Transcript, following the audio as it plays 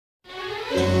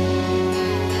Hi,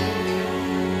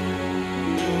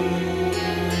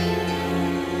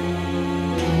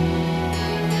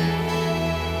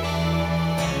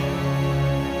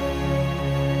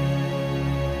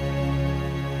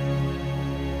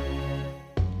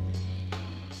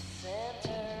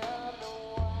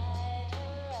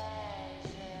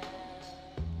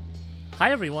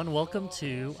 everyone. Welcome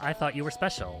to I Thought You Were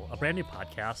Special, a brand new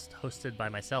podcast hosted by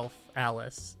myself,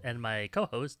 Alice, and my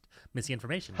co-host, Missy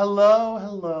Information.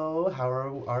 Hello. How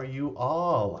are you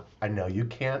all? I know you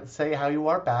can't say how you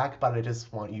are back, but I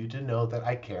just want you to know that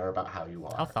I care about how you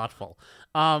are. How thoughtful.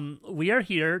 We are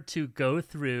here to go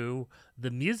through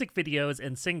the music videos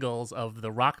and singles of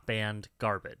the rock band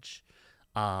Garbage.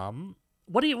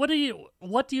 What do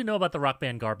you know about the rock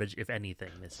band Garbage, if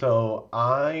anything, Missy? So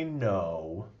I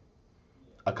know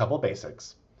a couple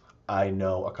basics. I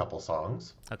know a couple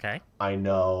songs. Okay. I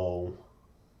know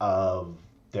of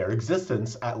their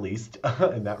existence, at least,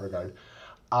 in that regard.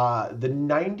 The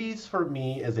 90s for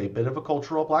me is a bit of a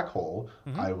cultural black hole.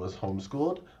 Mm-hmm. I was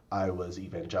homeschooled. I was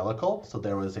evangelical. So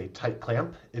there was a tight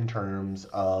clamp in terms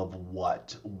of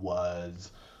what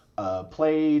was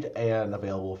played and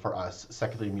available for us.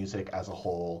 Secular music as a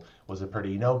whole was a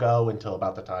pretty no-go until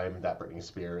about the time that Britney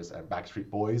Spears and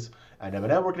Backstreet Boys and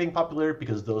Eminem were getting popular,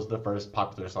 because those are the first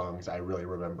popular songs I really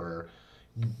remember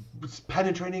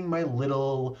penetrating my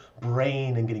little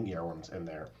brain and getting earworms in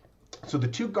there. So the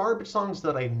two Garbage songs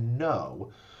that I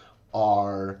know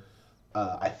are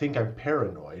I Think I'm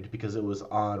Paranoid, because it was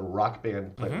on Rock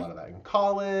Band, played a lot of that in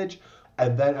college,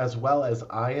 and then as well as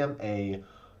I am a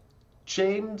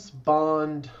James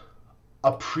Bond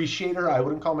appreciator. I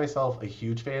wouldn't call myself a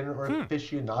huge fan or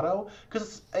aficionado,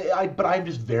 but I'm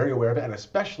just very aware of it, and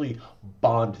especially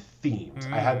Bond themed.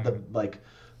 I had the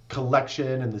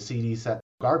collection and the CD set.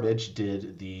 Garbage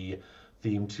did the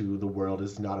theme to The World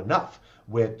Is Not Enough,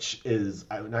 which is,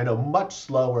 I know, much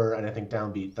slower and I think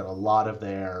downbeat than a lot of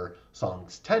their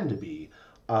songs tend to be.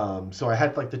 So I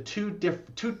had the two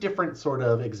different sort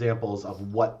of examples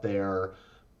of what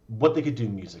they could do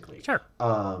musically. Sure.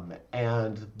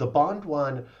 And the Bond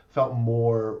one felt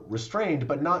more restrained,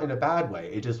 but not in a bad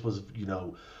way. It just was,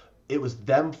 it was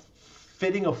them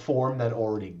fitting a form that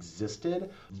already existed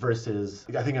versus,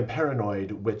 I think, I'm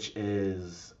Paranoid, which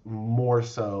is more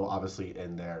so obviously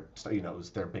in their, it was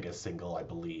their biggest single, I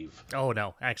believe. Oh,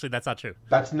 no. Actually, that's not true.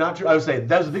 That's not true. I would say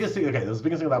that was the biggest thing. Okay, that was the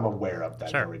biggest thing that I'm aware of. Then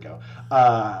Sure. There we go.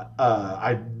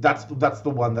 That's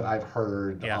the one that I've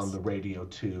heard on the radio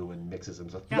too, and mixes and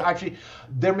stuff. Yeah. Actually,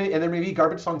 there may be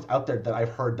Garbage songs out there that I've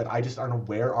heard that I just aren't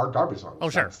aware are Garbage songs.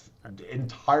 Oh, sure. That's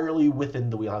entirely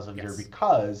within the wheelhouse of here,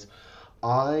 because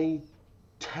I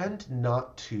tend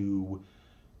not to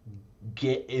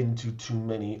get into too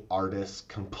many artists'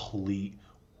 complete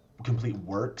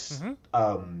works.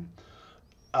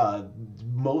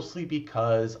 Mostly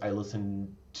because I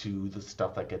listen to the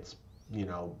stuff that gets,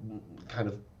 kind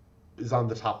of is on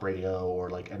the top radio, or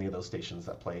any of those stations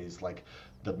that plays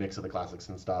the mix of the classics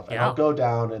and stuff. And I'll go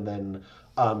down and then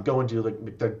go and do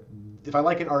if I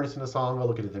like an artist in a song, I'll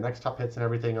look at their next top hits and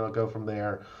everything, and I'll go from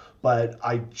there. But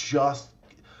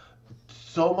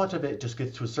so much of it just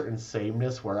gets to a certain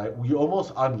sameness where you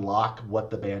almost unlock what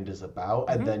the band is about,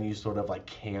 and then you sort of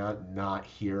can't not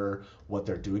hear what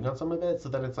they're doing on some of it. So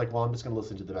then it's well, I'm just going to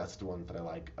listen to the best ones that I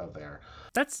like of there.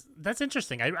 That's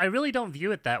interesting. I really don't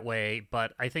view it that way,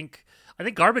 but I think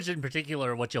Garbage in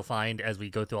particular, what you'll find as we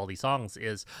go through all these songs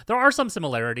is there are some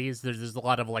similarities. There's a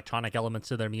lot of electronic elements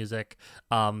to their music.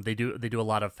 They do a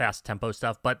lot of fast tempo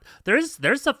stuff, but there's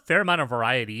a fair amount of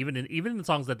variety even in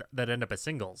songs that end up as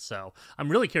singles. So I'm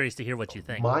really curious to hear what you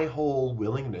think. My whole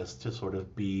willingness to sort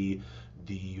of be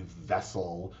the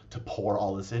vessel to pour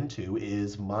all this into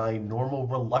is my normal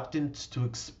reluctance to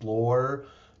explore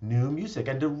new music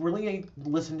and to really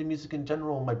listen to music in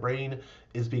general. My brain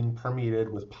is being permeated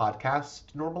with podcasts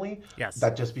normally. Yes.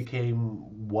 That just became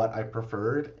what I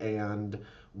preferred, and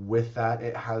with that,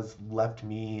 it has left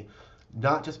me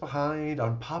not just behind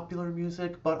on popular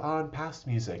music, but on past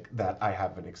music that I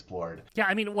haven't explored. Yeah,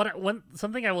 I mean,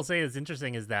 something I will say is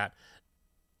interesting is that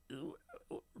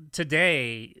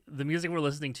today, the music we're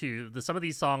listening to, some of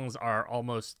these songs are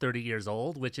almost 30 years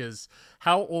old, which is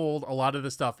how old a lot of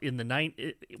the stuff in the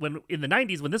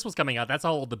 90s when this was coming out. That's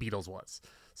how old the Beatles was.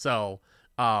 So,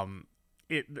 anytime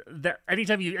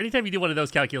you do one of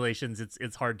those calculations,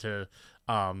 it's hard to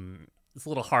it's a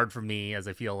little hard for me as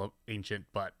I feel ancient,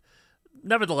 but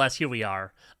nevertheless, here we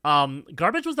are.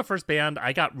 Garbage was the first band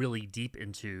I got really deep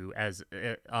into. I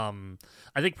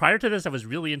think prior to this, I was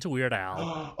really into Weird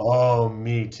Al. Oh,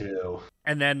 me too.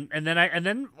 And then I'm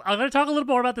going to talk a little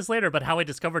more about this later, but how I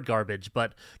discovered Garbage.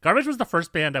 But Garbage was the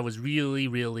first band I was really,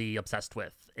 really obsessed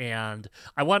with, and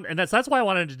that's why I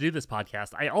wanted to do this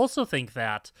podcast. I also think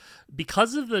that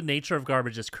because of the nature of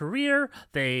Garbage's career,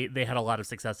 they had a lot of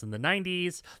success in the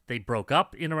 '90s. They broke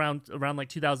up in around like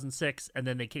 2006, and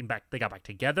then they came back. They got back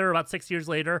together about 6 years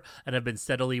later, and have been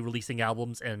steadily releasing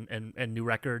albums and new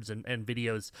records and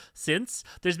videos since.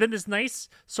 There's been this nice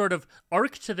sort of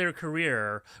arc to their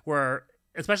career where,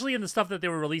 especially in the stuff that they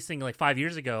were releasing like 5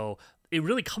 years ago, it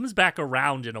really comes back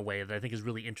around in a way that I think is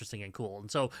really interesting and cool.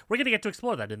 And so we're going to get to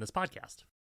explore that in this podcast.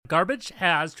 Garbage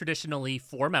has traditionally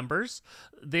 4 members.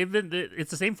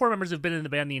 It's the same 4 members who've been in the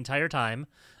band the entire time.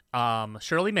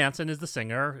 Shirley Manson is the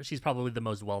singer. She's probably the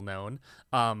most well-known.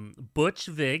 Butch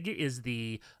Vig is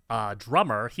the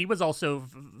drummer. He was also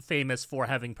famous for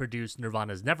having produced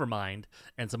Nirvana's Nevermind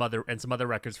and some other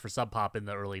records for Sub Pop in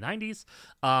the early 90s.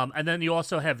 And then you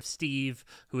also have Steve,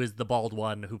 who is the bald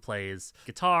one who plays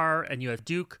guitar, and you have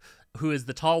Duke, who is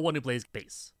the tall one who plays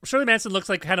bass. Shirley Manson looks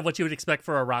like kind of what you would expect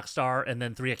for a rock star, and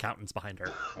then 3 accountants behind her.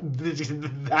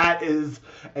 That is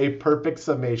a perfect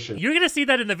summation. You're going to see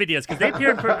that in the videos, because they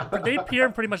appear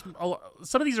in pretty much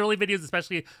some of these early videos,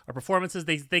 especially our performances.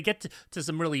 They get to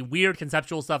some really weird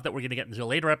conceptual stuff that we're going to get into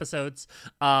later episodes.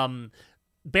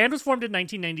 Band was formed in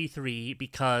 1993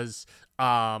 because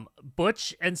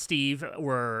Butch and Steve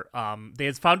were they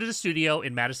had founded a studio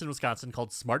in Madison, Wisconsin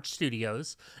called Smart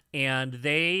Studios, and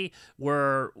they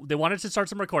wanted to start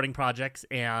some recording projects,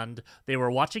 and they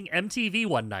were watching MTV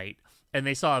one night, and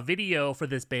they saw a video for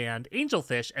this band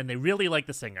Angelfish, and they really liked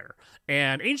the singer.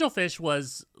 And Angelfish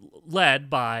was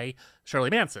led by Shirley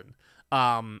Manson.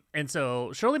 And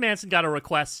so Shirley Manson got a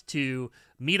request to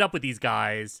meet up with these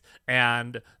guys,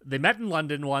 and they met in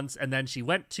London once, and then she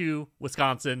went to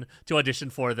Wisconsin to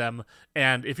audition for them.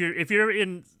 And if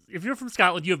you're from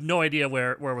Scotland, you have no idea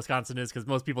where Wisconsin is, because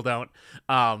most people don't.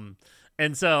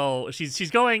 And so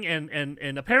she's going,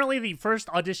 and apparently the first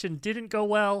audition didn't go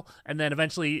well, and then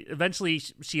eventually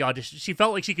she auditioned. She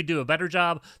felt like she could do a better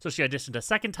job, so she auditioned a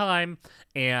second time,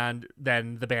 and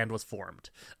then the band was formed.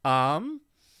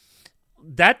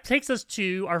 That takes us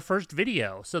to our first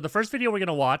video. So the first video we're going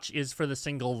to watch is for the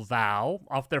single Vow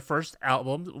off their first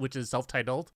album, which is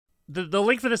self-titled. The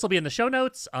link for this will be in the show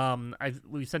notes.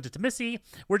 We sent it to Missy.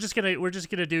 We're just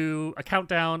gonna do a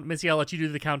countdown. Missy, I'll let you do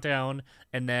the countdown,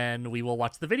 and then we will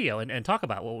watch the video and talk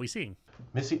about what we're seeing.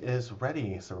 Missy is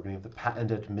ready, so we're gonna give the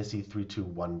patented Missy 3, 2,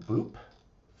 1 boop.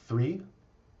 3,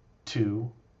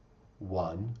 2,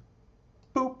 1,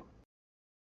 boop.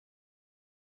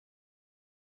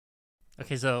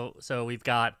 Okay, so we've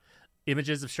got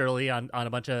images of Shirley on a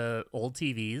bunch of old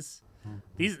TVs.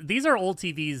 These are old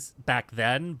TVs back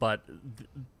then, but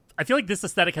I feel like this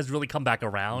aesthetic has really come back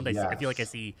around. Yes. I feel like I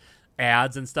see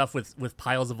ads and stuff with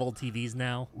piles of old TVs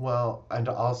now. Well, and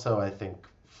also I think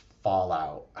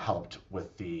Fallout helped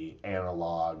with the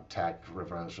analog tech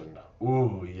reversion.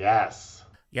 Ooh, yes.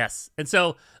 Yes, and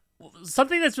so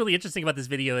something that's really interesting about this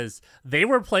video is they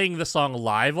were playing the song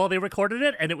live while they recorded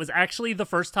it, and it was actually the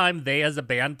first time they as a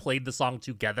band played the song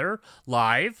together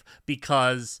live,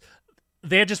 because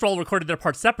they had just all recorded their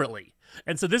parts separately.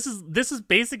 And so this is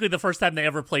basically the first time they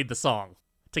ever played the song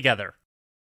together.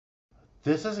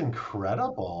 This is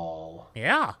incredible.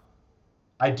 Yeah.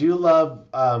 I do love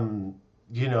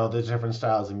the different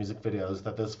styles of music videos,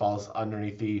 that this falls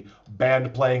underneath the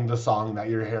band playing the song that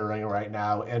you're hearing right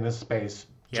now in a space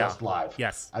just live.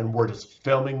 Yes. And we're just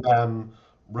filming them,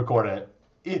 record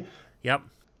it. Yep.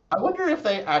 I wonder if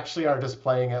they actually are just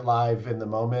playing it live in the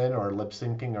moment or lip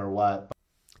syncing or what.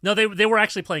 No, they were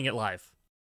actually playing it live.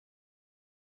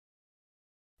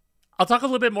 I'll talk a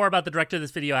little bit more about the director of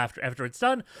this video after it's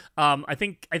done. I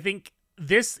think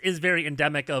this is very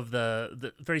endemic of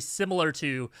the very similar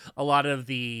to a lot of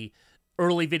the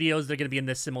early videos. They're going to be in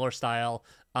this similar style.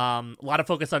 A lot of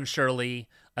focus on Shirley.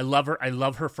 I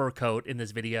love her fur coat in this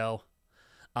video.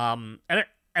 And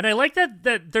I like that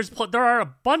there are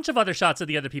a bunch of other shots of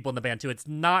the other people in the band too. It's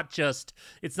not just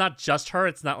her.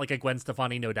 It's not like a Gwen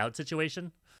Stefani No Doubt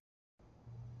situation.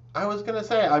 I was gonna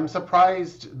say, I'm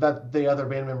surprised that the other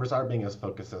band members aren't being as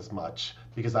focused as much,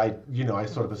 because I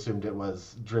sort of assumed it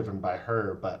was driven by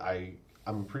her, but I'm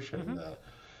appreciating that.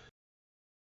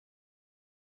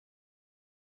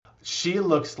 She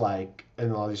looks like,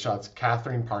 in all these shots,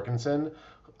 Catherine Parkinson,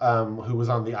 who was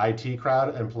on the IT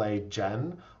Crowd and played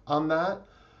Jen on that.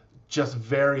 Just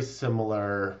very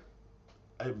similar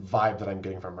vibe that I'm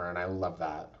getting from her, and I love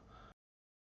that.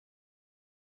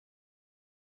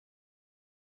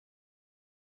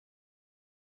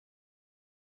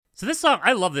 So this song,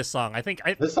 I love this song. I think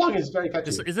this song is very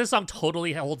catchy. This song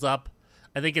totally holds up.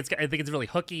 I think it's really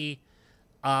hooky.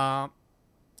 Um,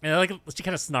 and I like she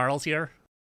kind of snarls here.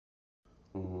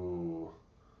 Ooh,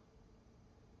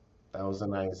 that was a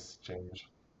nice change.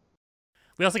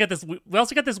 We also got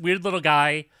this weird little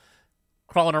guy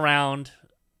crawling around.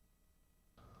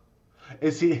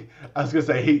 Is he? I was gonna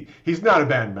say he's not a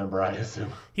band member, I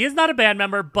assume. He is not a band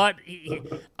member, but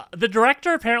the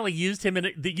director apparently used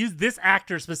used this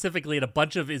actor specifically in a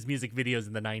bunch of his music videos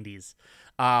in the '90s.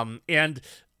 And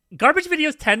garbage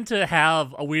videos tend to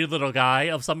have a weird little guy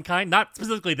of some kind, not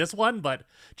specifically this one, but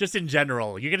just in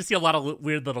general. You're gonna see a lot of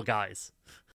weird little guys.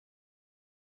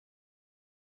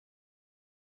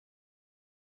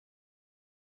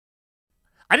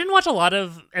 I didn't watch a lot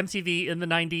of MTV in the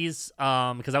 '90s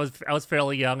because I was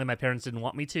fairly young and my parents didn't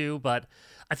want me to. But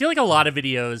I feel like a lot of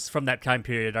videos from that time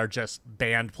period are just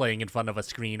band playing in front of a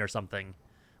screen or something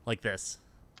like this.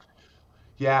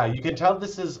 Yeah, you can tell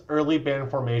this is early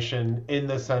band formation in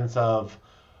the sense of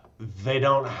they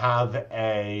don't have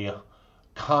a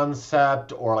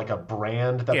concept or like a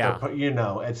brand that they're Yeah, put,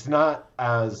 it's not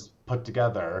as put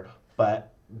together,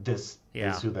 but this is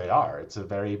yeah. who they are. It's a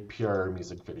very pure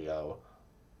music video.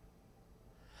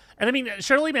 And I mean,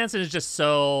 Shirley Manson is just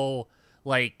so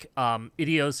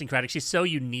idiosyncratic. She's so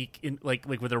unique in like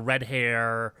with her red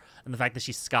hair and the fact that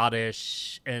she's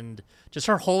Scottish and just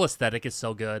her whole aesthetic is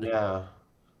so good. Yeah.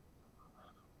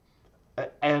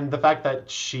 And the fact that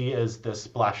she is this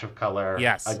splash of color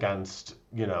Yes. against,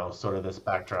 sort of this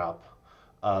backdrop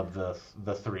of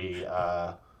the three,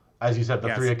 as you said,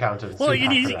 the three Yes. accountants Well, who back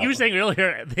her you were up. saying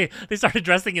earlier they started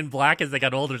dressing in black as they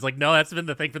got older. It's like no, that's been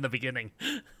the thing from the beginning.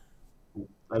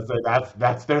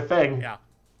 That's their thing. Yeah.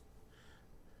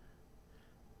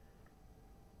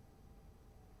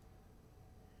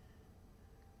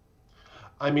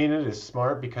 I mean, it is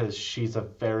smart because she's a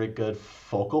very good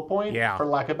focal point, Yeah. for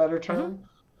lack of a better hmm term.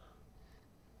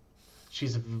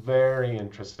 She's very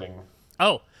interesting.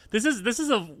 Oh, this is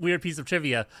a weird piece of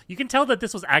trivia. You can tell that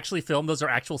this was actually filmed. Those are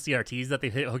actual CRTs that they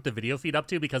hooked the video feed up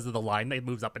to because of the line that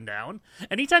moves up and down.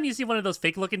 Anytime you see one of those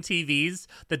fake looking TVs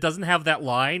that doesn't have that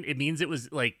line, it means it was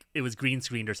green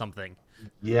screened or something.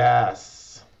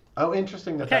 Yes. Oh,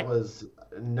 interesting that Okay. was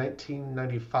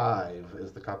 1995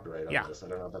 is the copyright on Yeah. this. I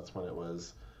don't know if that's when it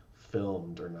was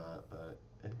filmed or not, but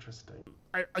interesting.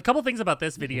 A couple things about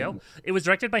this video. Mhm. It was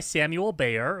directed by Samuel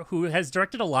Bayer, who has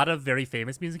directed a lot of very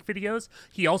famous music videos.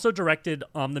 He also directed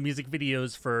the music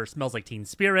videos for "Smells Like Teen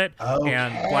Spirit"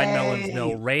 and "Blind Melon's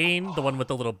No Okay. Rain," the one with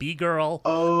the little bee girl.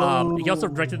 He also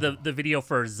directed Oh. the video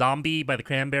for "Zombie" by the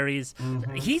Cranberries. Hmm.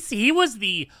 He was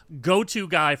the go-to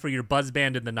guy for your buzz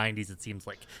band in the '90s. It seems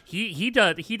like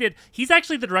he's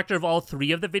actually the director of all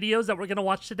three of the videos that we're gonna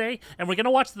watch today, and we're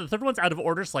gonna watch the third one's out of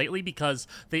order slightly because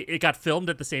it got filmed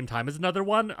at the same time as another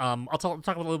one. I'll talk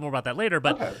a little more about that later,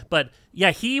 Okay. but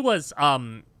yeah, he was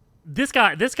this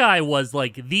guy was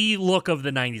like the look of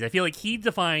the '90s. I feel like he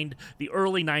defined the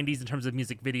early '90s in terms of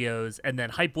music videos, and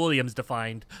then Hype Williams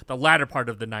defined the latter part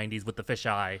of the '90s with the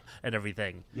fisheye and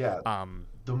everything. Yeah. Um,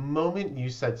 The moment you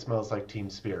said "Smells Like Teen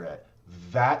Spirit,"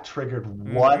 that triggered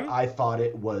what mhm. I thought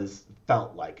it was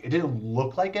felt like. It didn't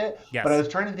look like it, but I Yes. was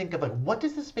trying to think of like, what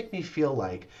does this make me feel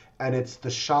like? And it's the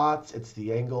shots, it's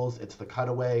the angles, it's the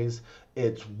cutaways.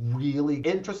 It's really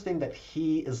interesting that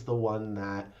he is the one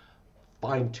that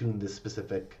fine-tuned this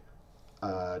specific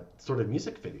sort of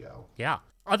music video. Yeah.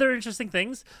 Other interesting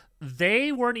things,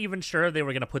 they weren't even sure they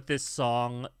were going to put this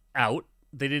song out.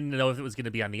 They didn't know if it was going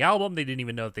to be on the album. They didn't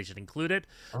even know if they should include it.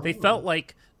 They felt Oh,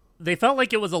 like they felt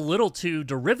like it was a little too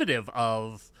derivative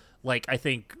of like I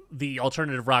think the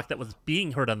alternative rock that was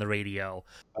being heard on the radio.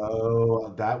 oh,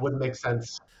 that would make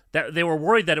sense. That they were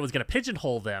worried that it was going to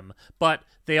pigeonhole them, but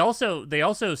they also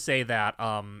say that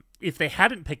if they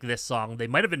hadn't picked this song, they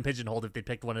might have been pigeonholed if they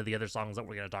picked one of the other songs that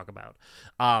we're going to talk about.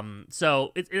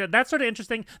 So that's sort of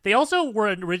interesting. They also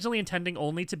were originally intending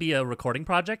only to be a recording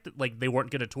project, like they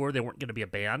weren't going to tour, they weren't going to be a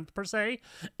band per se,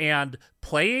 and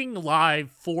playing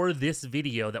live for this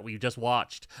video that we just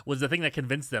watched was the thing that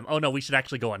convinced them. Oh no, we should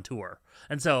actually go on tour.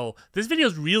 And so this video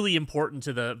is really important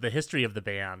to the history of the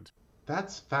band.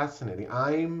 That's fascinating.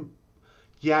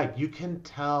 Yeah, you can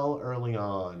tell early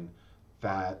on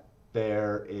that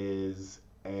there is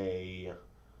a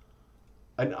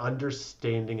an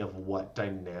understanding of what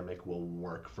dynamic will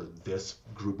work for this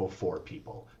group of four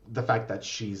people. The fact that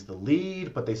she's the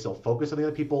lead, but they still focus on the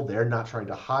other people. They're not trying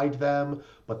to hide them,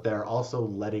 but they're also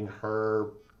letting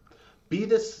her be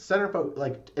this center of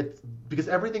like it's because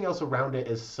everything else around it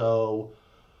is so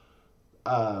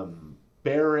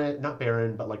barren, not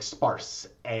barren, but like sparse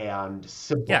and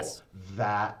simple Yes.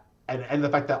 that and the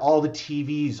fact that all the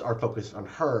TVs are focused on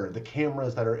her, the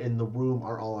cameras that are in the room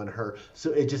are all on her.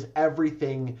 So it just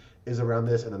everything is around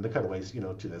this, and then the cutaways,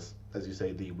 to this, as you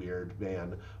say, the weird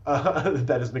man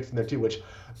that is mixed in there too. Which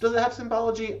does it have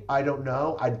symbology? I don't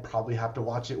know. I'd probably have to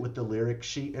watch it with the lyric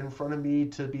sheet in front of me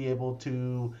to be able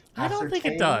to I don't think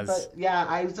it ascertain. does. But yeah,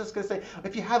 I was just gonna say,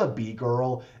 if you have a B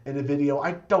girl in a video,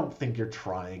 I don't think you're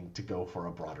trying to go for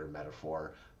a broader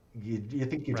metaphor. You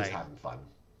think you're just Right. having fun.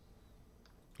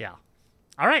 Yeah.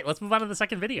 All right, let's move on to the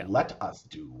second video. Let us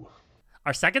do.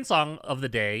 Our second song of the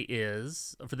day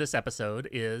is for this episode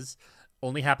is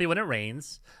 "Only Happy When It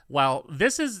Rains." While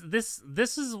this is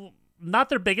not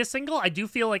their biggest single, I do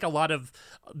feel like a lot of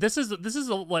this is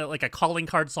like a calling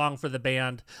card song for the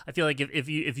band. I feel like if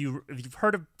you've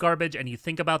heard of Garbage and you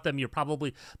think about them, you're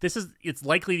probably it's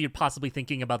likely you're possibly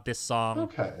thinking about this song.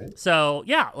 Okay. So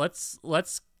yeah, let's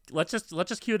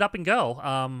just cue it up and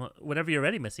go. Whenever you're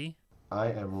ready, Missy. I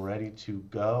am ready to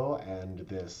go, and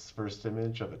this first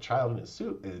image of a child in a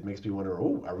suit, it makes me wonder,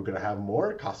 oh, are we going to have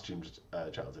more costumed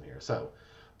childs in here? So,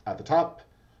 at the top,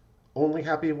 Only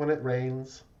Happy When It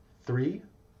Rains. 3,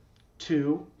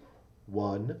 2,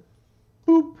 1,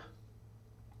 boop.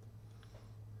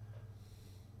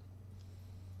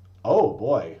 Oh,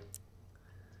 boy.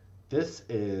 This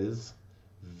is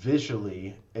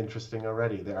visually interesting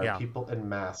already. There are Yeah. people in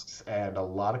masks and a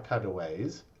lot of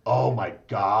cutaways. Oh my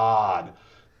God,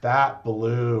 that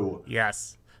blue.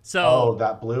 Yes. Oh, So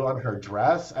that blue on her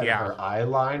dress and Yeah. her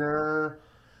eyeliner.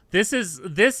 this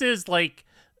is like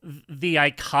the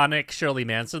iconic Shirley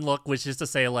Manson look, which is to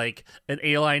say like an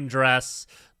A-line dress,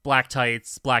 black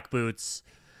tights, black boots.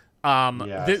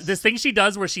 Yes. This thing she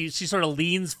does where she sort of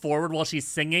leans forward while she's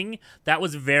singing, that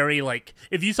was very like,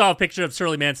 if you saw a picture of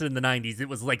Shirley Manson in the 90s, it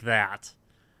was like that.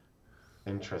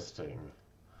 Interesting.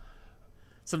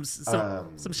 Some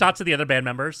shots of the other band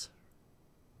members.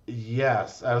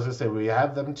 Yes, I was gonna say we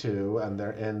have them too, and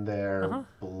they're in their Uh-huh.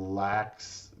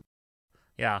 blacks.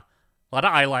 Yeah. A lot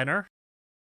of eyeliner.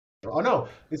 Oh no,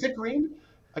 is it green?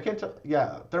 I can't tell.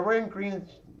 Yeah, they're wearing green.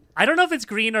 I don't know if it's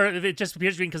green or if it just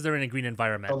appears green because they're in a green The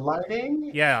environment.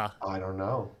 lighting? Yeah. I don't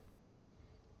know.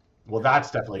 Well, that's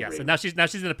definitely Yeah. green. So now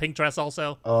she's in a pink dress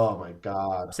also. Oh my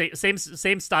God. Same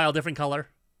style, different color.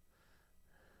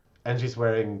 And she's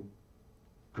wearing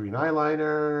green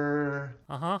eyeliner.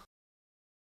 Uh-huh.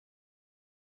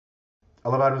 I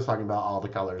love how I was talking about all the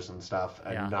colors and stuff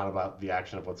and Yeah. not about the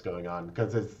action of what's going on,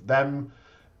 because it's them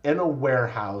in a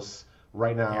warehouse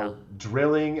right now Yeah.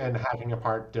 drilling and hacking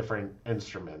apart different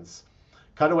instruments.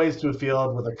 Cutaways to a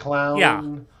field with a clown. Yeah.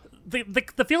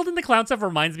 The field and the clown stuff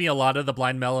reminds me a lot of the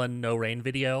Blind Melon No Rain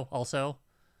video also.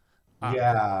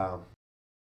 Yeah.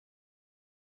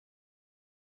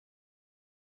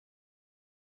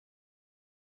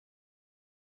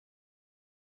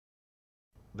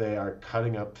 They are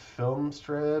cutting up film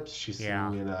strips. She's Yeah.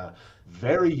 sitting in a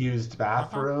very used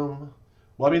bathroom.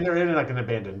 Well, I mean, they're in like an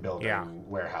abandoned building Yeah.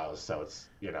 warehouse, so it's,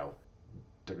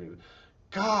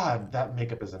 God, that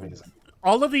makeup is amazing.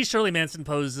 All of these Shirley Manson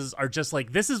poses are just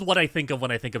like, this is what I think of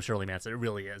when I think of Shirley Manson. It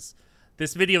really is.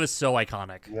 This video is so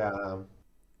iconic. Yeah.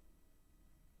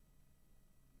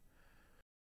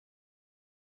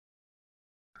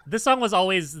 This song was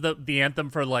always the anthem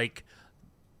for like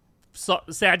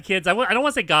sad kids. I don't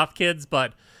want to say goth kids,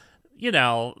 but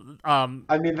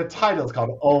I mean, the title's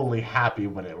called Only Happy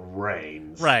When It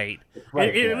Rains. right.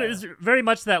 Right It there. was very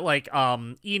much that like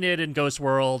Enid in Ghost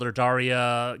World or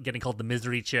Daria getting called the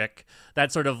misery chick.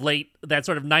 That sort of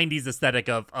 90s aesthetic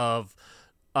of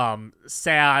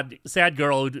sad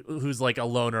girl who's like a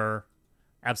loner.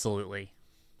 Absolutely.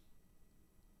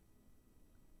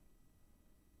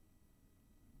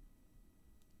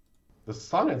 The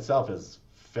song itself is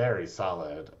very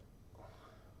solid.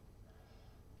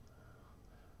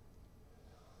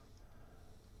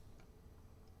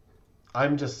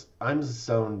 I'm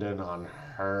zoned in on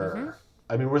her.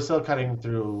 I mean, we're still cutting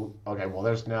through. Okay, well,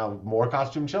 there's now more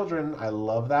costume children. I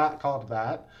love that. Call it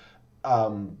that.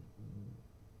 Um,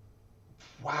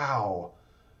 wow,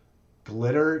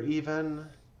 glitter even.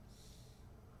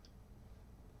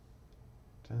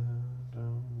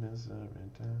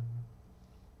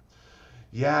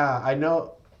 Yeah, I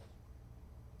know.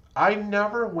 I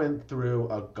never went through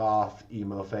a goth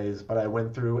emo phase, but I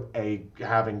went through a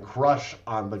having crush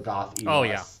on the goth emo Oh,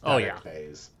 yeah. Oh, aesthetic yeah.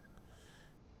 phase.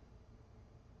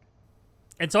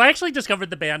 And so I actually discovered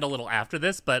the band a little after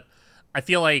this, but I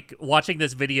feel like watching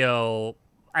this video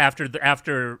after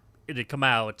it had come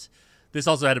out, this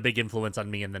also had a big influence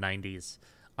on me in the 90s.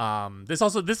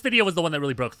 This video was the one that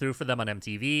really broke through for them on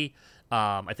MTV.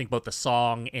 I think both the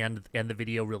song and the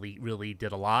video really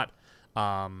did a lot.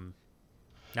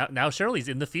 Now Shirley's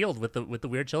in the field with the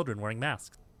weird children wearing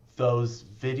masks. Those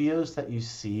videos that you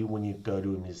see when you go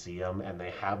to a museum and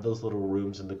they have those little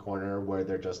rooms in the corner where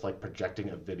they're just like projecting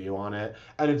a video on it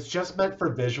and it's just meant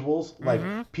for visuals, like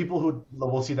people who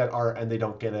will see that art and they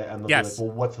don't get it and they'll be like, Yes.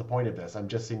 well, what's the point of this? I'm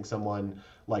just seeing someone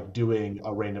like doing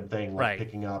a random thing, like Right.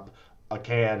 picking up a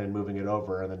can and moving it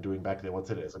over and then doing back then what's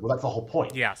it is. Like, well, that's the whole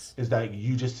point. Yes. Is that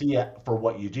you just see it for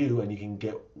what you do and you can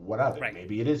get whatever. Right.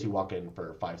 Maybe it is you walk in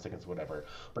for 5 seconds, whatever.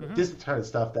 But this is the kind of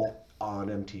stuff that on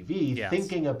MTV, Yes.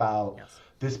 thinking about Yes.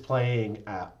 this playing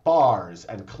at bars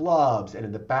and clubs and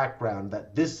in the background,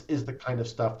 that this is the kind of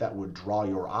stuff that would draw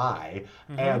your eye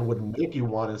and would make you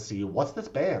want to see what's this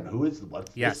band?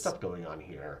 What's Yes. this stuff going on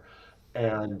here?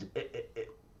 And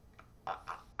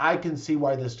I can see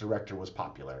why this director was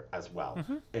popular as well.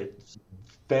 It's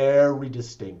very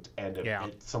distinct, and Yeah.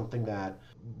 it's something that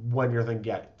when you're think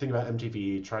about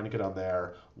MTV, trying to get on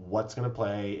there, what's going to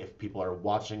play, if people are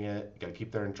watching it, you got to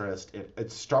keep their interest.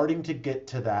 It's starting to get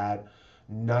to that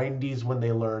 90s when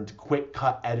they learned quick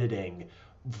cut editing.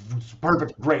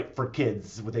 Perfect, great for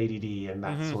kids with ADD, and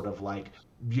that sort of like,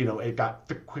 it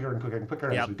got quicker and quicker and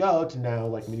quicker as we go to now,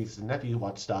 like my nieces and nephews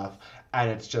watch stuff, and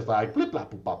it's just like blip,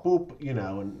 blap, boop, bop, boop,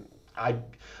 and I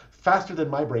faster than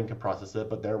my brain can process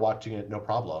it, but they're watching it no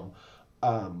problem.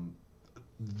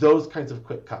 Those kinds of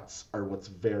quick cuts are what's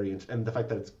very interesting, and the fact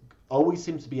that it's always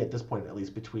seems to be at this point, at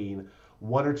least, between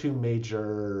one or two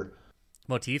major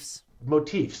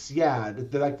Motifs. Yeah,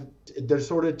 they're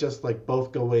sort of just like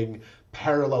both going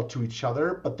parallel to each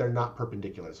other, but they're not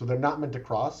perpendicular, so they're not meant to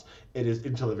cross. It is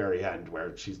until the very end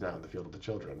where she's now in the field with the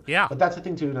children. Yeah. But that's the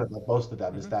thing too about most of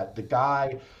them is that the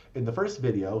guy in the first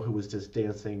video who was just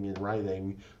dancing and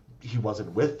writhing, he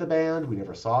wasn't with the band. We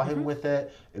never saw him with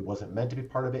it. It wasn't meant to be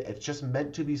part of it. It's just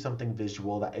meant to be something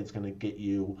visual that is going to get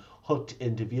you hooked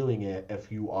into viewing it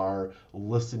if you are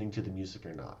listening to the music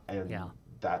or not. And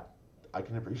that I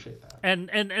can appreciate that. And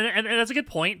that's a good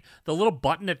point. The little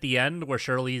button at the end where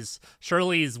Shirley's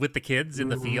with the kids in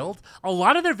the field. A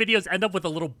lot of their videos end up with a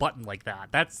little button like that.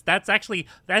 That's actually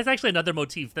another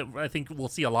motif that I think we'll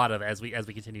see a lot of as we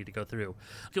continue to go through.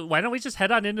 Why don't we just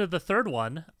head on into the third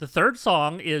one? The third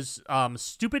song is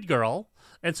 "Stupid Girl."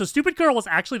 And so Stupid Girl was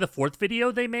actually the fourth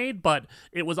video they made, but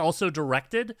it was also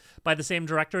directed by the same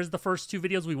director as the first two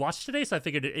videos we watched today, so I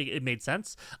figured it made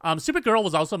sense. Stupid Girl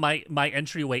was also my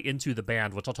entryway into the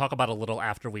band, which I'll talk about a little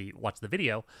after we watch the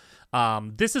video.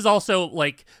 This is also,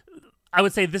 like, I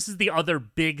would say this is the other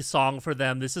big song for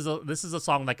them. This is a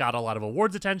song that got a lot of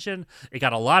awards attention. It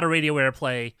got a lot of radio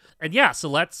airplay. And yeah, so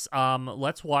let's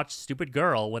watch Stupid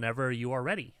Girl whenever you are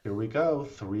ready. Here we go.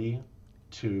 3,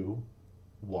 2,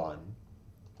 1.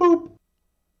 Boop.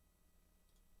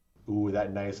 Ooh,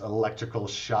 that nice electrical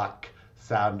shock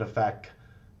sound effect.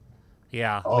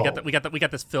 Yeah, Oh. we got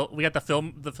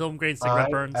the film grain cigarette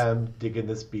burns. I am digging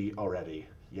this beat already.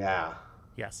 Yeah.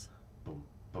 Yes. Boom,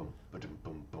 boom, ba-dum,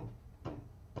 boom, boom, boom,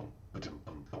 boom, ba-dum,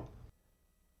 boom, boom.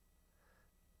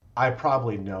 I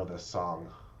probably know this song.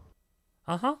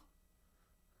 Uh-huh.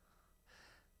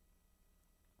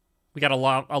 We got a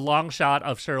long shot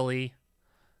of Shirley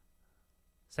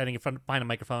standing behind a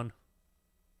microphone.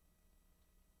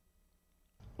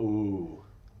 Ooh.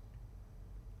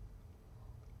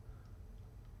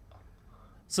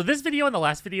 So this video and the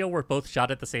last video were both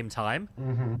shot at the same time.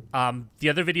 The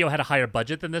other video had a higher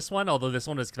budget than this one, although this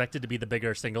one was expected to be the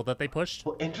bigger single that they pushed.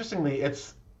 Well, interestingly,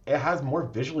 it has more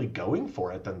visually going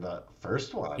for it than the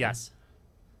first one. Yes.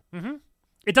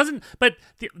 It doesn't, but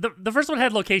the first one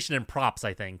had location and props,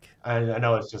 I think. I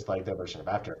know it's just like their version of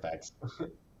After Effects.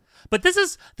 But this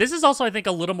is also, I think,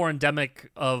 a little more endemic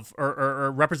of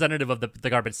or representative of the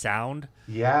Garbage sound.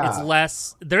 Yeah. It's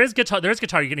less. There is guitar. You're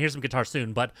gonna hear some guitar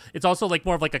soon, but it's also like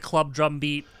more of like a club drum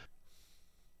beat.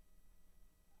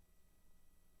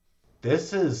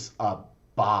 This is a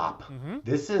bop.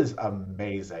 This is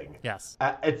amazing. Yes.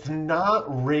 It's not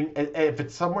if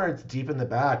it's somewhere, it's deep in the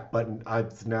back, but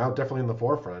it's now definitely in the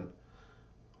forefront.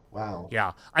 Wow.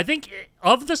 Yeah. I think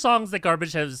of the songs that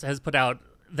Garbage has put out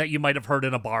that you might have heard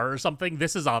in a bar or something,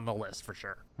 this is on the list for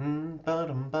sure.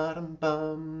 Ba-dum, ba-dum,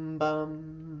 bum,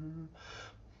 bum.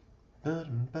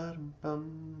 Ba-dum, ba-dum,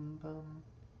 bum, bum.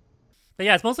 But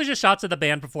yeah, it's mostly just shots of the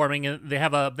band performing, and they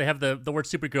have the word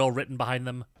 "Supergirl" written behind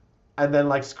them. And then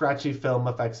like scratchy film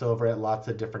effects over it, lots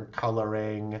of different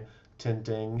coloring,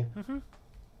 tinting.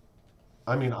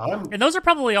 I mean, And those are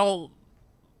probably all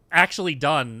actually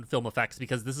done film effects,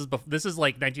 because this is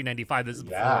like 1995. This is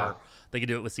before they could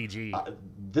do it with CG.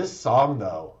 This song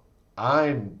though,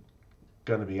 I'm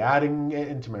gonna be adding it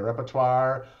into my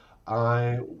repertoire.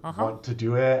 I want to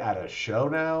do it at a show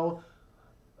now.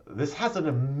 This has an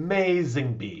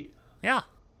amazing beat. Yeah.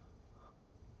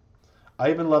 I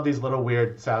even love these little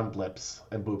weird sound blips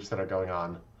and boops that are going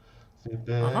on.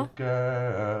 Uh-huh. Stupid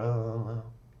girl.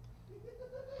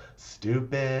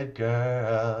 Stupid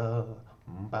girl.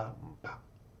 Ba, ba.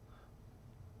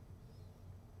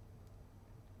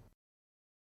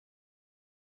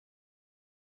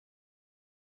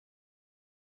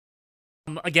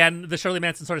 Again, the Shirley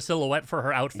Manson sort of silhouette for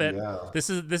her outfit. Yeah. This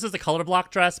is the color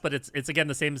block dress, but it's again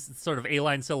the same sort of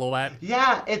A-line silhouette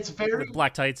Yeah, it's very. with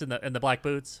black tights and the black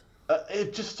boots.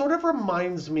 It just sort of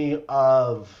reminds me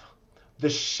of the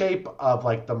shape of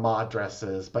like the mod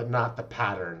dresses, but not the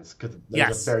patterns because those are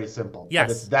Yes. very simple. But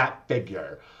it's Yes. that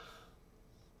figure.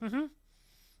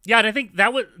 Yeah, and I think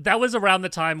that was around the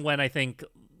time when I think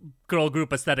girl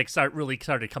group aesthetics really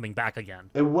started coming back again.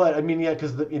 It would. I mean, yeah,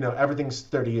 because everything's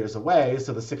 30 years away,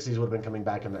 so the 60s would have been coming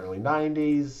back in the early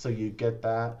 90s, so you get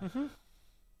that.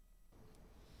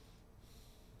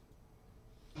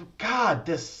 God,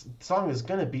 this song is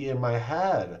gonna be in my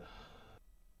head.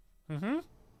 Mm-hmm.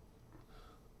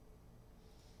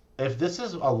 If this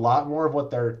is a lot more of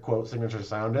what their quote signature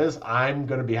sound is, I'm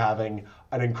gonna be having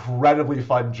an incredibly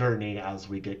fun journey as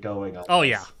we get going on Oh this.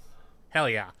 yeah, hell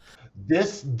yeah.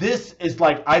 This is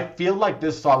like I feel like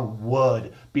this song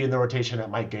would be in the rotation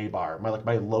at my gay bar,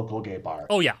 my local gay bar.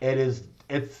 Oh yeah.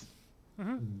 It's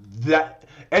that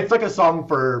it's like a song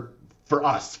for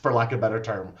us, for lack of a better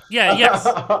term. Yeah, yes.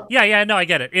 Yeah, no, I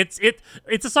get it. It's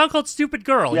a song called Stupid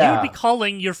Girl. You Yeah. would be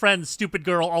calling your friends Stupid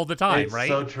Girl all the time, It's right?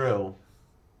 so true.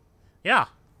 Yeah.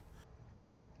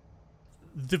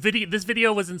 This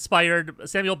video was inspired.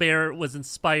 Samuel Bayer was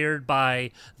inspired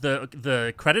by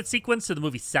the credit sequence to the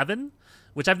movie Seven,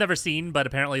 which I've never seen, but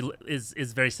apparently is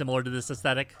very similar to this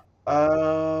aesthetic.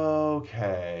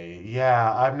 Okay.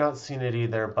 Yeah, I've not seen it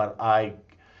either, but I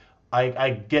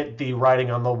get the writing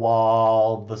on the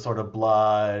wall, the sort of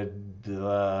blood,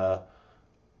 the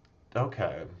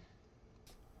okay.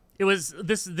 It was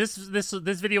this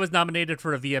video was nominated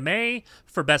for a VMA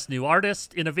for Best New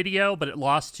Artist in a Video, but it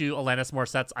lost to Alanis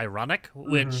Morissette's "Ironic,"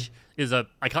 which is a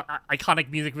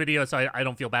iconic music video. So I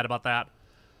don't feel bad about that.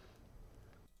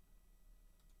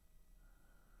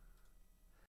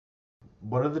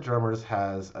 One of the drummers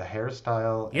has a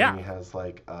hairstyle Yeah. and he has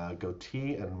like a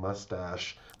goatee and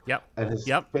mustache. Yep. And his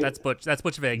Yep. fa- That's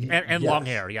Butch Vig and long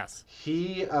yes. hair. Yes.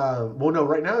 He well no,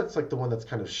 right now it's like the one that's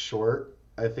kind of short.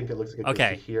 I think it looks like it goes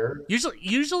Okay. to here.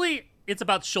 Usually it's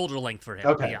about shoulder length for him.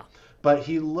 Okay. Yeah. But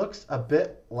he looks a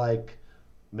bit like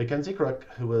Mackenzie Crook,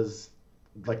 who was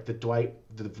like the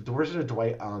version of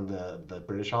Dwight on the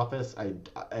British Office.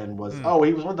 And was he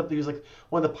was he was like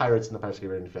one of the pirates in the Pirates of the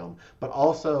Caribbean film, but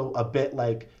also a bit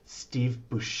like Steve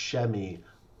Buscemi.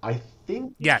 I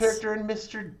think the Yes. character in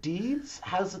Mr. Deeds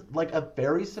has like a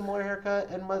very similar haircut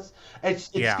and it's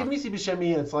Yeah. giving me Steve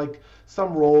Buscemi and it's like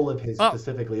some role of his Oh.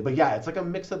 specifically, but yeah, it's like a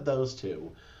mix of those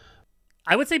two.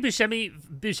 I would say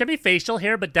Buscemi facial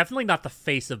hair, but definitely not the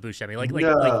face of Buscemi.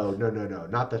 No,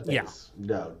 not the face. Yeah.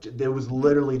 No, it was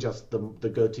literally just the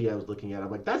goatee I was looking at.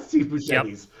 I'm like, that's Steve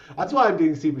Buscemi's. That's why I'm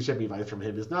getting Steve Buscemi vibes from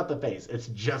him. It's not the face. It's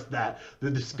just that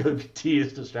this goatee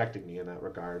is distracting me in that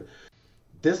regard.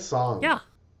 This song. Yeah.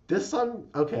 This song,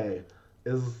 okay,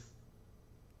 is.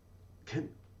 Can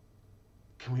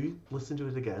we listen to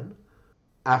it again?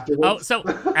 Afterwards? Oh,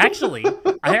 so actually,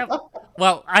 I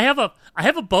have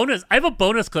a bonus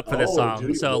clip for this Oh, song.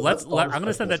 dude, So well, I'm going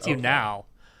to send that to you okay. now.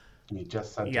 You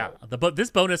just sent Yeah, it.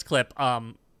 this bonus clip.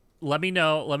 Let me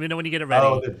know when you get it ready.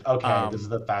 Okay. This is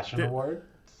the Fashion Awards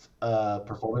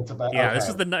performance event. Yeah, okay. this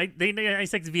is the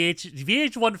 1996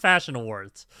 VH1 Fashion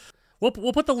Awards. We'll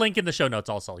put the link in the show notes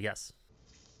also. Yes.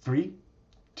 3,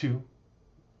 2,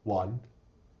 1,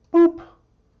 boop.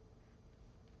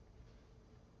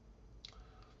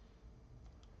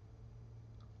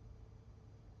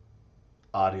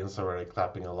 Audience already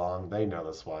clapping along. They know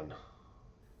this one.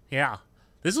 Yeah.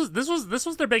 This was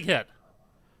their big hit.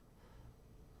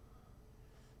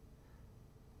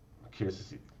 I'm curious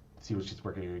to see what she's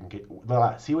working.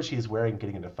 See what she's wearing,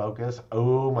 getting into focus.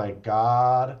 Oh my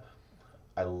god,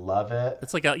 I love it.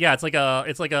 It's like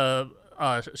a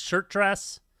shirt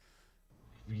dress.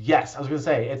 Yes, I was gonna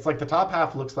say it's like the top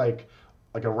half looks like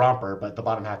a romper, but the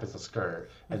bottom half is a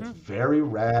skirt. And it's very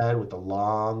red with the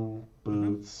long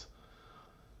boots.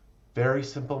 Very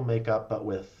simple makeup, but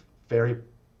with very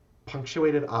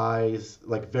punctuated eyes,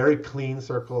 like very clean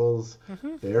circles,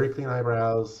 very clean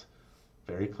eyebrows,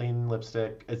 very clean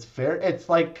lipstick. It's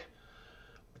like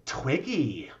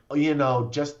Twiggy,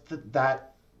 just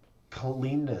that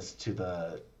cleanness to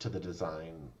the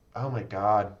design. Oh my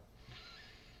god.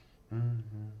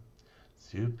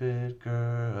 Stupid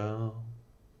girl.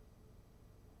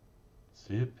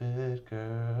 Stupid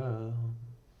girl.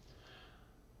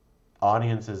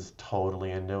 Audience is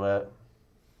totally into it.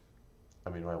 I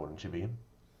mean, why wouldn't you be?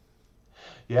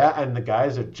 Yeah, and the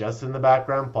guys are just in the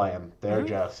background playing. They're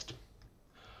just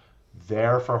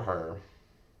there for her.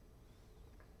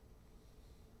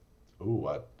 Ooh,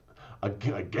 what? A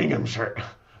gingham shirt.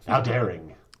 How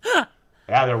daring.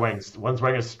 Yeah, they're wearing, one's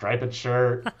wearing a striped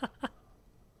shirt.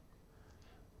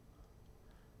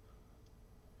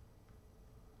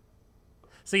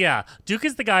 So yeah, Duke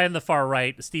is the guy in the far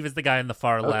right, Steve is the guy in the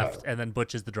far Okay. left, and then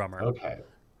Butch is the drummer. Okay.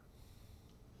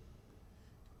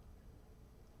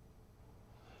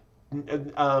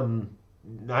 I'm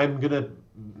gonna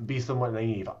be somewhat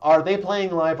naive. Are they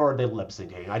playing live or are they lip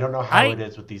syncing? I don't know how it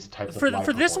is with these types of live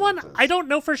For this one, performances. I don't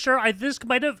know for sure. This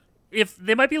might have, if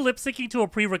they might be lip syncing to a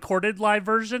pre-recorded live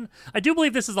version. I do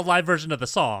believe this is a live version of the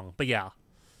song, but yeah.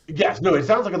 Yes, no, it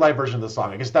sounds like a live version of the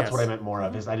song. I guess that's Yes. what I meant more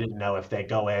of. Is I didn't know if they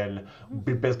go in,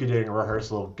 be basically doing a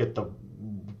rehearsal, get the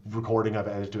recording of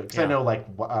it, and do it. Because I Yeah. know, like,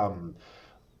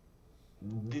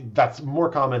 that's more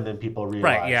common than people realize.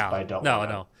 Right, yeah. But I don't No,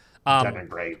 wanna no.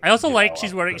 denigrate, I also you like know,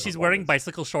 she's the wearing performance.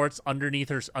 bicycle shorts underneath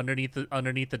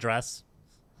the dress.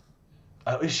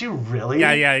 Is she really?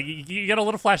 Yeah. You get a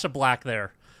little flash of black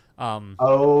there.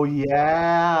 Oh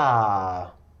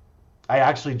yeah. I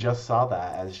actually just saw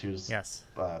that as she was Yes.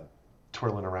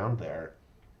 twirling around there.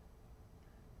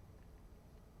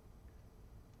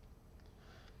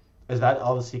 Is that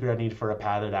all the secret I need for a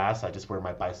padded ass? I just wear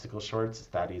my bicycle shorts. It's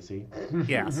that easy.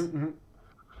 Yes.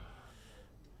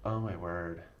 Oh my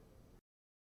word.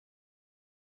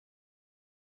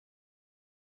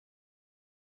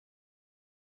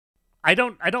 I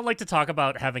don't like to talk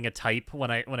about having a type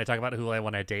when I talk about who I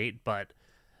want to date, but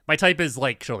my type is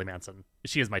like Shirley Manson.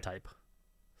 She is my type.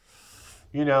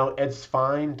 You know, it's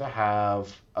fine to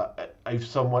have a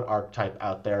somewhat archetype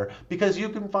out there because you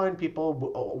can find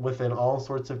people within all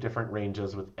sorts of different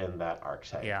ranges within that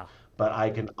archetype. Yeah. But I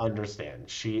can understand.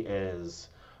 She is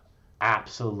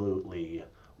absolutely,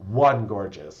 one,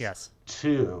 gorgeous. Yes.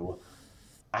 Two,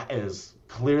 is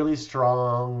clearly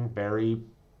strong, very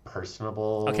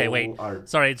personable. Okay, wait.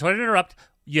 Sorry to interrupt.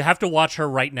 You have to watch her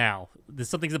right now. There's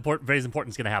something important, very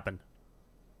important is going to happen.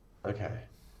 Okay.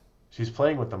 She's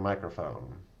playing with the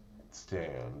microphone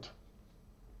stand.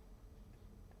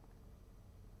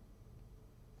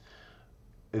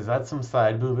 Is that some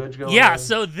side boobage going Yeah, on?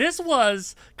 so this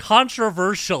was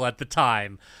controversial at the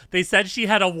time. They said she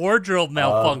had a wardrobe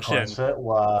malfunction. Of course it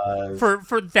was.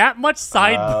 For that much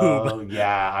side Oh, boob.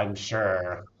 yeah, I'm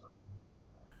sure.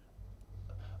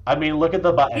 I mean, look at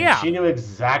the button. Yeah. She knew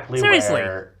exactly Seriously.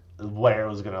 where it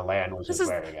was going to land when she This was is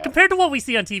wearing it. compared to what we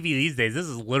see on TV these days. This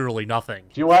is literally nothing.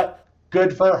 Do you know what?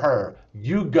 Good for her.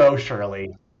 You go, Shirley.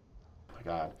 Oh my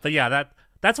God. But yeah,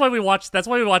 that's why we watched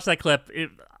that clip.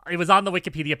 It was on the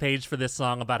Wikipedia page for this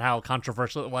song about how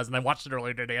controversial it was, and I watched it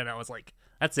earlier today, and I was like,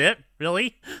 "That's it,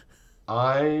 really?"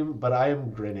 I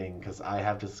am grinning because I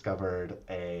have discovered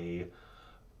a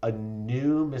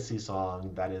new Missy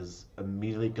song that is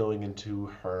immediately going into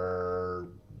her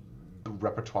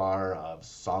repertoire of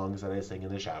songs that I sing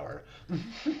in the shower.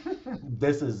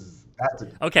 That's a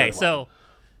Okay, good so one.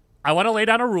 I want to lay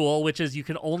down a rule, which is you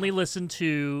can only listen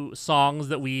to songs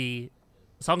that we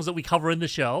cover in the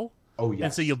show. Oh yes.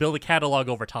 And so you'll build a catalog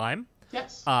over time.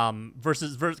 Yes.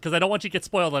 Versus because I don't want you to get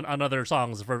spoiled on other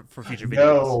songs for future videos.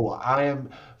 No, I am.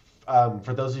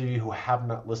 For those of you who have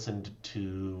not listened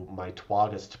to my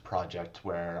Twagust project,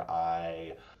 where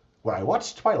I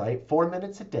watch Twilight 4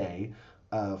 minutes a day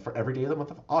for every day of the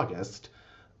month of August,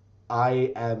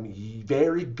 I am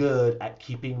very good at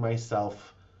keeping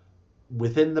myself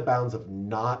within the bounds of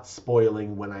not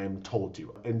spoiling when I am told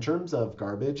to. In terms of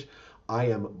garbage, I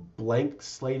am blank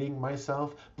slating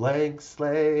myself. Blank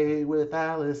slate with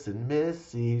Alice and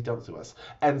Missy. Don't sue us.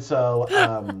 And so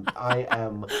I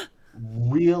am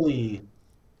really,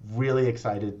 really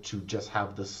excited to just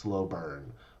have the slow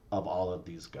burn of all of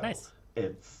these go. Nice.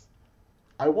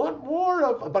 I want more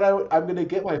of, but I'm going to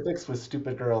get my fix with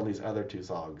Stupid Girl and these other two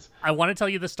songs. I want to tell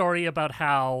you the story about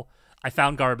how I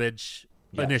found Garbage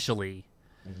Yes. initially.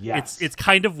 Yes. It's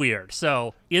kind of weird.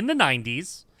 So in the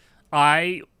 90s,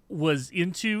 I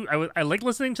like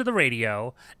listening to the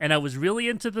radio, and I was really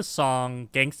into the song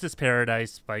Gangsta's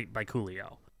Paradise by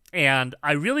Coolio. And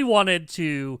I really wanted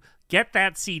to get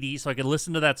that CD so I could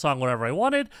listen to that song whenever I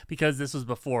wanted, because this was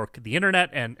before the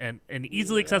internet and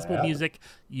easily accessible music.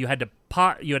 You had to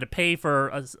pay for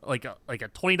a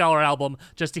 $20 album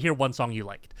just to hear one song you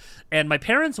liked. And my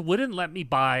parents wouldn't let me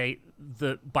buy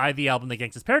the album that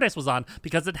Gangsta's Paradise was on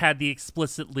because it had the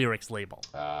explicit lyrics label.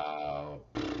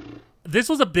 This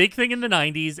was a big thing in the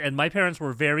 90s, and my parents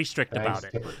were very strict about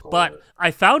it. Typical. But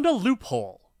I found a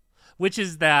loophole, which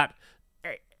is that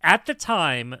at the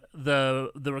time,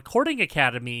 the Recording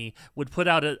Academy would put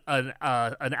out an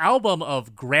album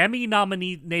of Grammy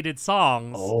nominated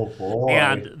songs. Oh boy!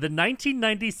 And the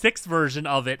 1996 version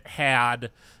of it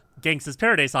had Gangsta's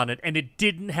Paradise on it, and it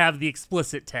didn't have the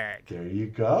explicit tag. There you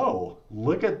go.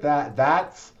 Look at that.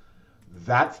 That's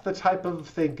the type of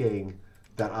thinking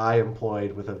that I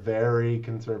employed with a very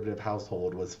conservative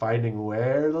household, was finding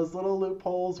where those little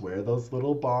loopholes, where those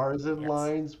little bars and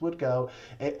lines would go.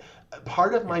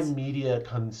 Part of my media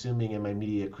consuming and my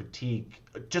media critique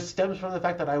just stems from the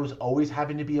fact that I was always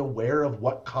having to be aware of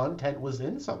what content was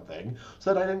in something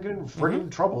so that I didn't get in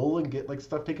friggin' trouble and get like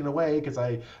stuff taken away because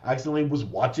I accidentally was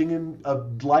watching a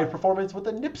live performance with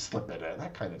a nip slip in it,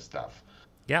 that kind of stuff.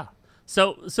 Yeah.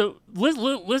 So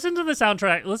listen to the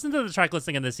soundtrack. Listen to the track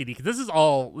listing on this CD because this is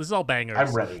all bangers.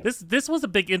 I'm ready. This was a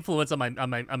big influence on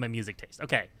my music taste.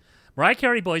 Okay, Mariah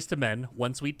Carey, Boyz II Men,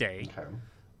 One Sweet Day. Okay.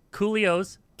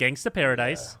 Coolio's Gangsta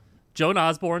Paradise. Joan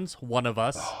Osborne's One of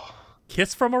Us.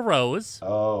 Kiss from a Rose.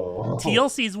 Oh.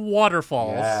 TLC's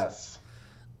Waterfalls. Yes.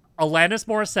 Alanis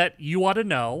Morissette, You Oughta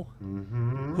Know.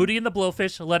 Mm-hmm. Hootie and the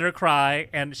Blowfish, Let Her Cry,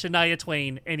 and Shania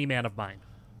Twain, Any Man of Mine.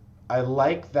 I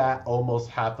like that almost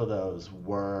half of those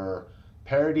were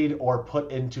parodied or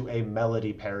put into a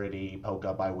melody parody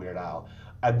polka by Weird Al.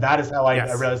 And that is how I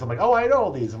realized, I'm like, oh, I know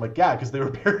all these. I'm like, yeah, because they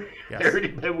were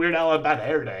parodied by Weird Al on Bad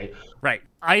Hair Day. Right.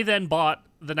 I then bought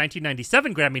the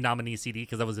 1997 Grammy nominee CD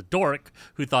because I was a dork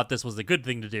who thought this was a good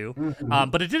thing to do. Mm-hmm.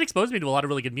 But it did expose me to a lot of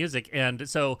really good music. And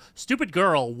so Stupid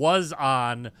Girl was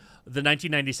on the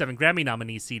 1997 Grammy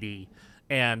nominee CD.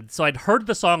 And so I'd heard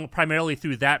the song primarily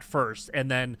through that first, and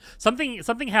then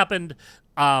something happened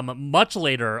much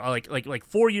later, like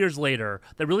 4 years later,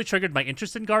 that really triggered my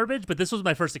interest in Garbage. But this was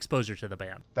my first exposure to the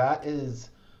band. That's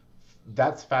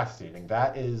fascinating.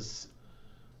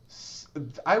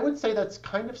 I would say that's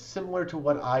kind of similar to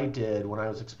what I did when I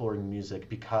was exploring music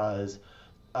because,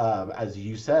 as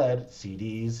you said,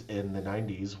 CDs in the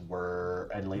 90s were,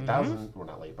 and late thousands, well,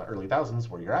 not late, but early thousands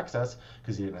were your access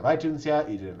because you didn't have iTunes yet,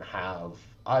 you didn't have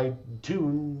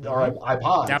iTunes or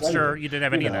iPods. Napster, you didn't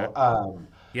have any of that.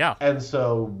 Yeah. And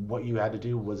so what you had to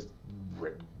do was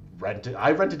rent it.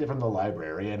 I rented it from the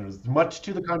library, and it was much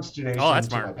to the consternation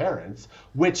to my parents,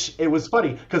 which it was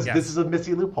funny because this is a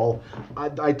Missy loophole.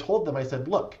 I told them, I said,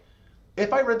 look,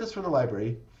 if I rent this from the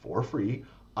library for free,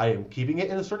 I am keeping it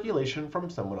in a circulation from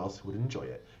someone else who would enjoy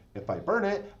it. If I burn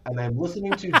it and I'm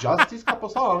listening to just these couple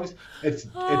songs, it's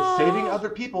saving other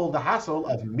people the hassle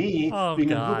of me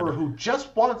being a goober who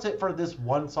just wants it for this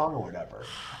one song or whatever.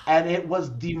 And it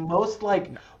was the most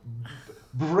like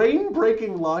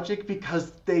brain-breaking logic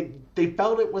because they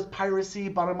felt it was piracy,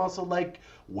 but I'm also like,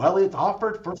 well, it's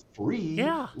offered for free.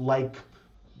 Yeah. Like,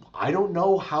 I don't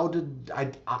know how to.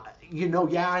 I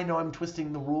know I'm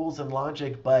twisting the rules and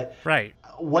logic, but right.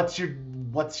 What's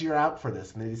your out for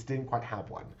this? And they just didn't quite have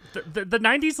one. The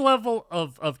 90s level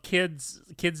of kids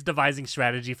devising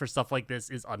strategy for stuff like this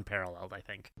is unparalleled, I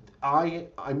think.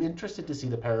 I'm interested to see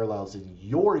the parallels in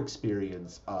your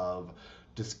experience of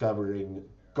discovering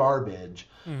Garbage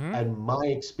and my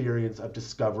experience of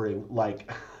discovering like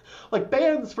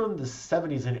bands from the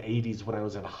 70s and 80s when I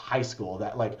was in high school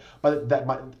that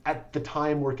at the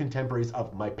time were contemporaries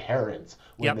of my parents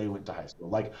when they went to high school.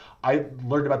 Like I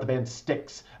learned about the band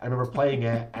Styx. I remember playing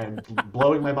it and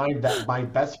blowing my mind that my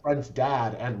best friend's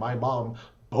dad and my mom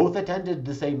both attended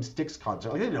the same Styx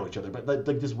concert. Like they didn't know each other, but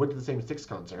like just went to the same Styx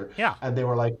concert. Yeah. And they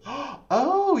were like,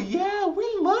 "Oh yeah,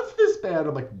 we love this band."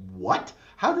 I'm like, "What?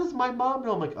 How does my mom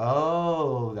know?" I'm like,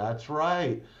 "Oh, that's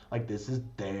right. Like this is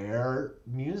their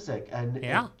music." And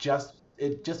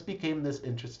it just became this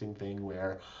interesting thing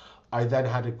where I then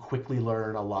had to quickly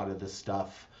learn a lot of this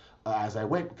stuff as I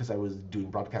went because I was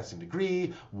doing broadcasting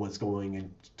degree, was going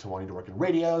into wanting to work in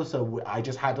radio, so I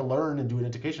just had to learn and do an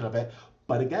education of it.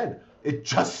 But again, it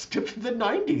just skipped the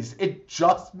 90s. It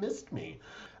just missed me.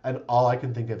 And all I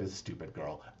can think of is Stupid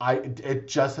Girl. It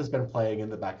just has been playing in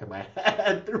the back of my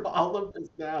head through all of this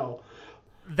now.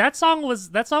 That song was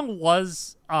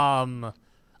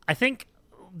I think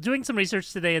doing some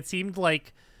research today, it seemed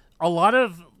like a lot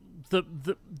of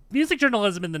the music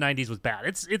journalism in the 90s was bad.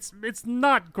 It's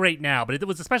not great now, but it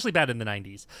was especially bad in the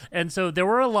 90s. And so there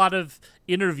were a lot of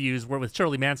interviews with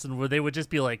Shirley Manson where they would just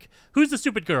be like, "Who's the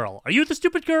stupid girl? Are you the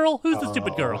stupid girl? Who's the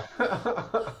stupid girl?"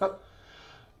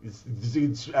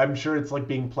 I'm sure it's like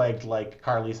being plagued like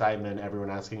Carly Simon, everyone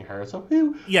asking her, "So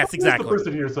who? Yes, exactly. Who's the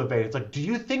person here so vain?" It's like, do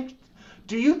you think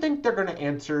they're going to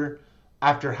answer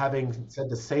after having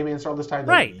said the same answer all this time?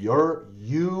 That right. You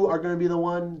are going to be the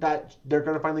one that they're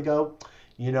going to finally go,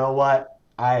 "You know what?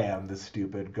 I am the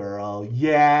stupid girl."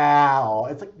 Yeah.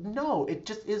 It's like, no, it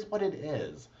just is what it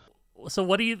is. So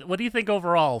what do you think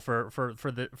overall for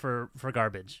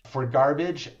Garbage? For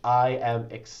Garbage, I am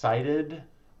excited.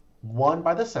 One,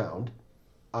 by the sound.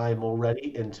 I'm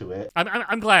already into it.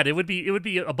 I'm glad. It would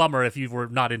be a bummer if you were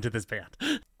not into this band.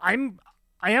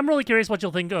 I am really curious what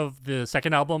you'll think of the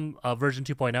second album, version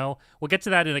 2.0. We'll get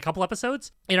to that in a couple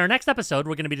episodes. In our next episode,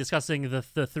 we're going to be discussing the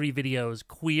three videos: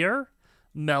 Queer,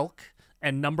 Milk,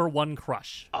 and Number One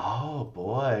Crush. Oh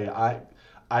boy,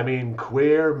 I mean,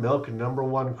 Queer, Milk, and Number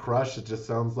One Crush. It just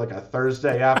sounds like a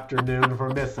Thursday afternoon for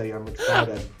Missy. I'm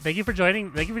excited. Thank you for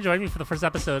joining me for the first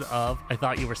episode of I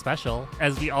Thought You Were Special.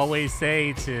 As we always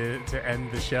say to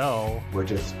end the show, we're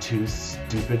just two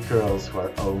stupid girls who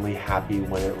are only happy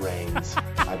when it rains.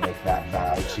 I make that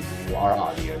vow to you, our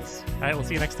audience. All right, we'll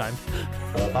see you next time.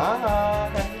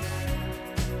 Bye-bye.